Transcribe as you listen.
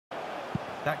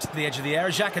Back to the edge of the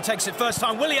area. Xhaka takes it first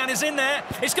time. Willian is in there.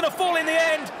 It's going to fall in the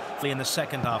end. In the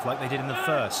second half, like they did in the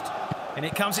first. And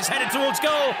it comes, it's headed towards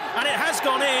goal, and it has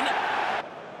gone in.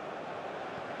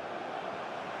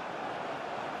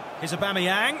 Here's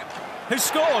Aubameyang, who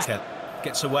scores.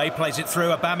 Gets away, plays it through.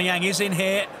 Aubameyang is in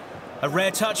here. A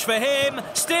rare touch for him.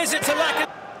 Steers it to Laka.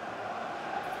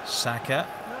 Saka.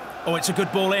 Oh, it's a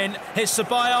good ball in. Here's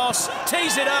Ceballos.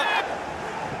 Tees it up.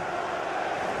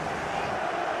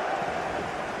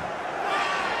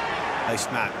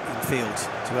 Postman infield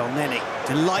to El Neni.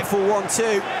 Delightful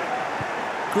 1-2.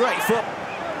 Great foot.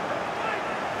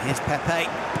 Here's Pepe.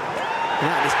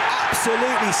 That is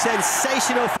absolutely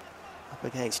sensational. Up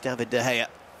against David De Gea.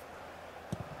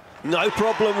 No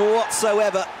problem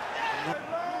whatsoever.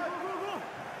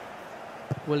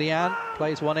 Willian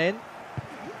plays one in.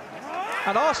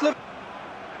 And Arsenal.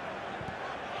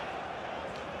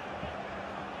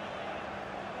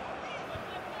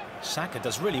 Saka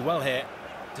does really well here.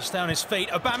 To stay on his feet.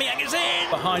 Aubameyang is in!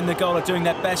 Behind the goal are doing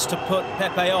their best to put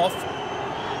Pepe off.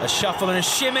 A shuffle and a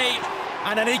shimmy.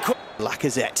 And an equal...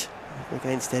 Lacazette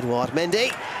against Edouard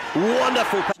Mendy.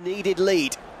 Wonderful needed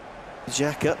lead.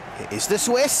 Xhaka, it is the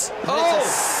Swiss. Oh! It's a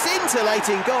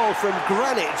scintillating goal from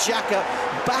Granit Xhaka.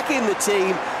 Back in the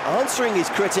team, answering his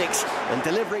critics and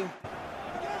delivering.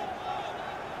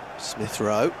 Smith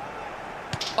Rowe.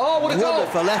 Oh, what a goal!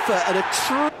 Wonderful effort and a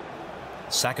true...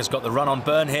 Saka's got the run on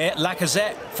Burn here.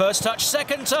 Lacazette, first touch,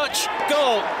 second touch,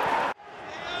 goal!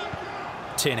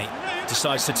 Tierney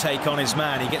decides to take on his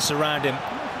man. He gets around him.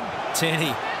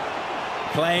 Tierney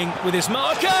playing with his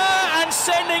marker and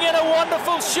sending in a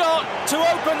wonderful shot to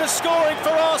open the scoring for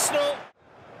Arsenal.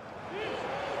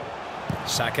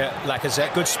 Saka,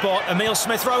 Lacazette, good spot. Emile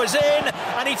Smith Rowe is in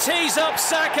and he tees up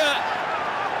Saka.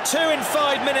 2 in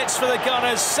 5 minutes for the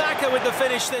Gunners. Saka with the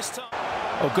finish this time.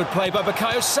 Oh, good play by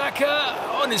Bukayo Saka.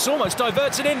 Oh, and it's almost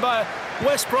diverted in by a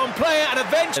West Brom player and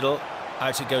eventually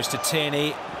out it goes to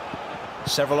Tierney.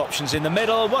 Several options in the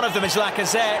middle. One of them is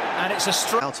Lacazette, and it's a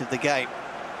strike. Out of the game.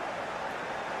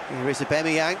 Here is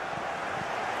Aubameyang.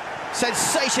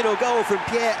 Sensational goal from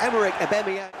Pierre-Emerick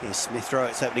Aubameyang. Here's Smith Rowe.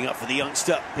 It's opening up for the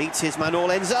youngster. Beats his man,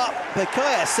 all ends up.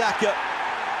 Bukayo Saka.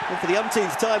 And for the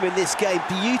umpteenth time in this game,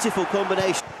 beautiful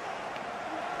combination.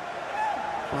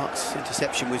 Clark's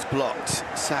interception was blocked.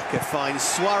 Saka finds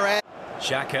Suarez.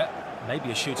 Xhaka,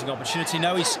 maybe a shooting opportunity.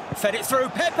 No, he's fed it through.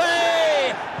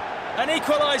 Pepe! An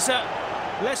equaliser.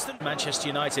 Less than Manchester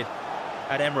United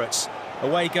at Emirates.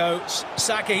 Away goes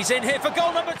Saka. He's in here for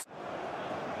goal number 2.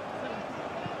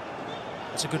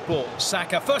 It's a good ball.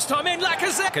 Saka, first time in.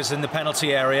 Lacazette in the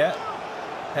penalty area.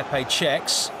 Pepe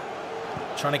checks.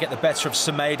 Trying to get the better of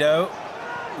Semedo,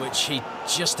 which he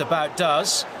just about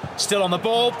does. Still on the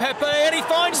ball, Pepe, and he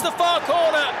finds the far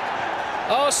corner.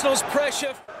 Arsenal's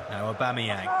pressure. Now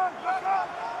Aubameyang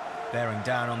bearing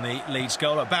down on the Leeds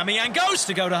goal. Aubameyang goes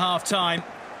to half-time.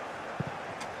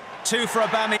 2 for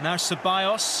Aubameyang. Now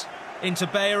Ceballos into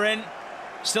Bellerin.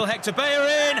 Still Hector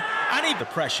Bellerin, and he... The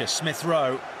pressure, Smith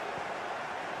Rowe.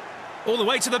 All the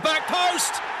way to the back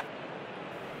post.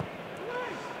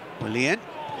 Willian.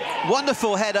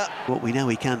 Wonderful header. What we know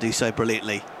he can do so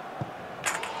brilliantly.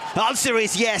 Answer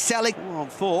is yes, Alec. On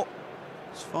 4.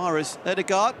 As far as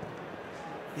Ødegaard.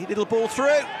 Neat little ball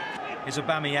through. Here's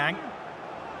Aubameyang.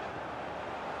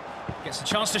 Gets a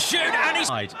chance to shoot, and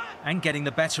he's... And getting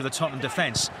the better of the Tottenham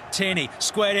defence. Tierney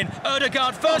squared in.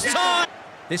 Ødegaard, first time!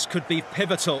 This could be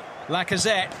pivotal.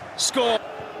 Lacazette, score.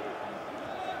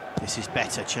 This is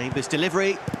better. Chambers'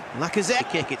 delivery. Lacazette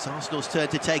kick. It's Arsenal's turn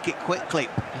to take it quickly.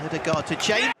 Ødegaard to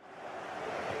Chambers.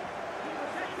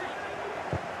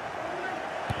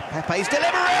 Pepe's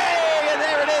delivery! And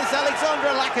there it is. Alexandre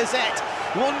Lacazette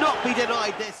will not be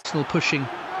denied this. Arsenal pushing.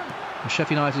 And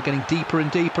Sheffield United are getting deeper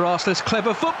and deeper. Arsenal's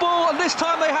clever football, and this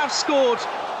time they have scored.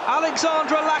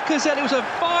 Alexandre Lacazette, it was a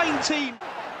fine team.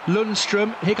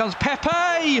 Lundstrom, here comes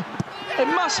Pepe. It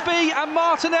must be, and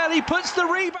Martinelli puts the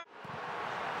rebound.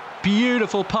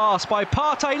 Beautiful pass by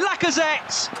Partey.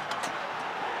 Lacazette.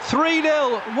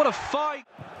 3-0. What a fight.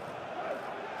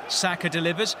 Saka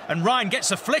delivers, and Ryan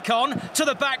gets a flick on to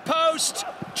the back post.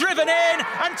 Driven in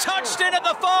and touched in at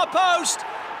the far post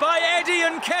by Eddie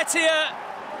Nketiah.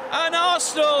 And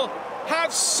Arsenal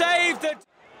have saved it.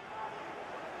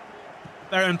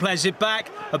 Bellerin plays it back.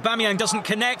 Aubameyang doesn't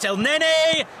connect. El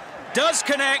Neni does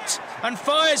connect and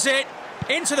fires it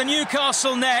into the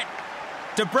Newcastle net.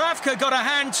 Dubravka got a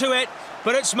hand to it,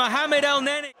 but it's Mohamed El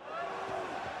Neni.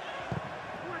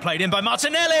 Played in by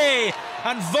Martinelli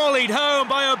and volleyed home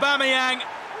by Aubameyang,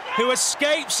 who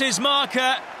escapes his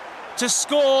marker to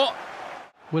score.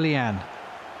 Willian.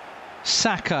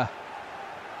 Saka.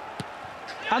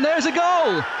 And there's a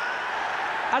goal!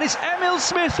 And it's Emile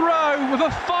Smith-Rowe with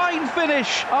a fine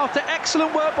finish after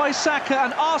excellent work by Saka,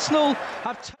 and Arsenal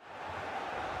have...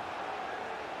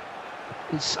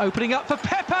 It's opening up for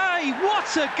Pepe.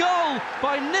 What a goal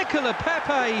by Mikel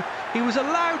Pepe. He was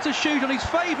allowed to shoot on his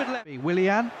favourite left.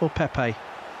 Willian or Pepe?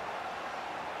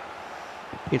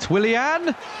 It's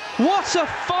Willian. What a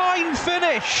fine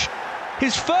finish.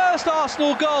 His first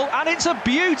Arsenal goal, and it's a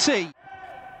beauty.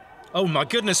 Oh my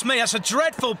goodness me, that's a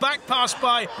dreadful back pass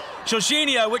by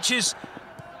Jorginho, which is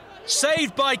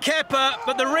saved by Kepa,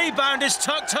 but the rebound is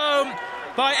tucked home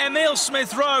by Emile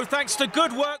Smith-Rowe thanks to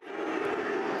good work.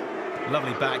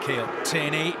 Lovely back heel.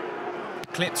 Tierney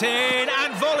clipped in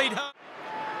and volleyed home.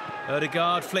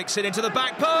 Odegaard flicks it into the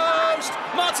back post.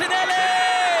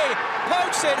 Martinelli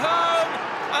pokes it home,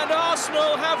 and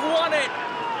Arsenal have won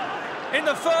it in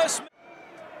the first.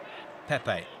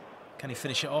 Pepe, can he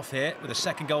finish it off here with a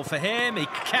second goal for him? He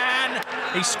can.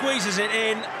 He squeezes it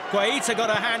in. Guaita got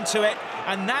a hand to it,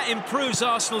 and that improves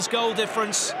Arsenal's goal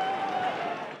difference.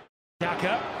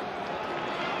 Xhaka.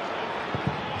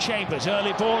 Chambers,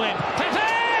 early ball in. Pepe!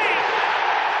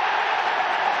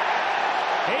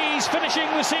 He's finishing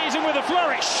the season with a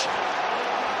flourish.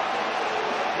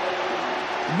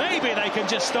 Maybe they can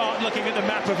just start looking at the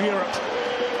map of Europe.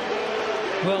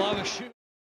 Well, I was sure.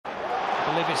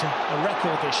 I believe it's a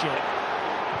record this year.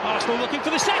 Arsenal looking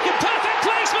for the second. Perfect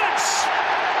placements!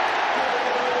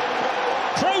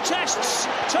 Protests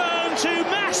turn to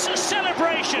mass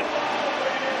celebration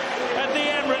at the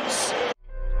Emirates.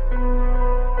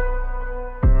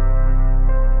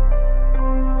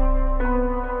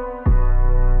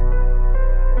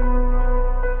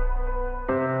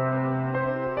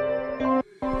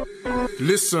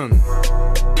 Listen,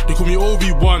 they call me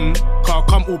Obi-Wan, cause I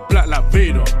come all black like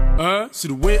Vader. See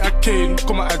the way I came,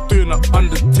 come out I doing like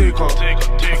Undertaker.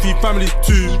 I feed families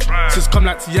too, since come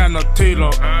like Tiana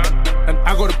Taylor. And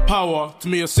I got the power to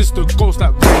make your sister ghost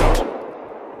like Vader.